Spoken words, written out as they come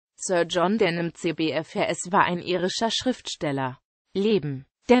Sir John Denham CBFRS war ein irischer Schriftsteller. Leben: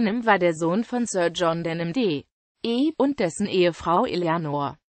 Denham war der Sohn von Sir John Denham D.E. und dessen Ehefrau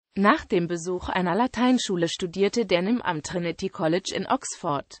Eleanor. Nach dem Besuch einer Lateinschule studierte Denham am Trinity College in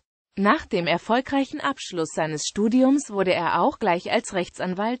Oxford. Nach dem erfolgreichen Abschluss seines Studiums wurde er auch gleich als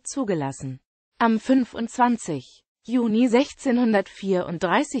Rechtsanwalt zugelassen. Am 25. Juni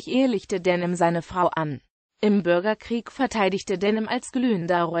 1634 ehelichte Denham seine Frau an. Im Bürgerkrieg verteidigte Denham als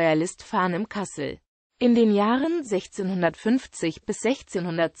glühender Royalist Farnham Castle. In den Jahren 1650 bis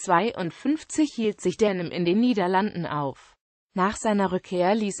 1652 hielt sich Denham in den Niederlanden auf. Nach seiner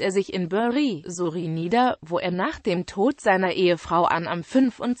Rückkehr ließ er sich in Bury, Surrey nieder, wo er nach dem Tod seiner Ehefrau am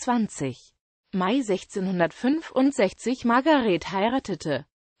 25. Mai 1665 Margaret heiratete.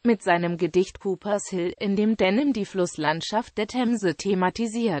 Mit seinem Gedicht Cooper's Hill, in dem Denham die Flusslandschaft der Themse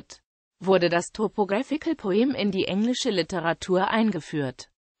thematisiert, wurde das Topographical Poem in die englische Literatur eingeführt.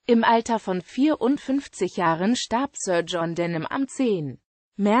 Im Alter von 54 Jahren starb Sir John Denham am 10.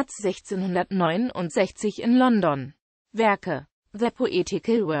 März 1669 in London. Werke: The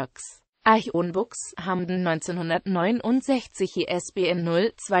Poetical Works, Archeon Books, Hamden 1969, ISBN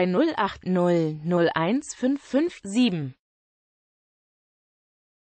 0208001557.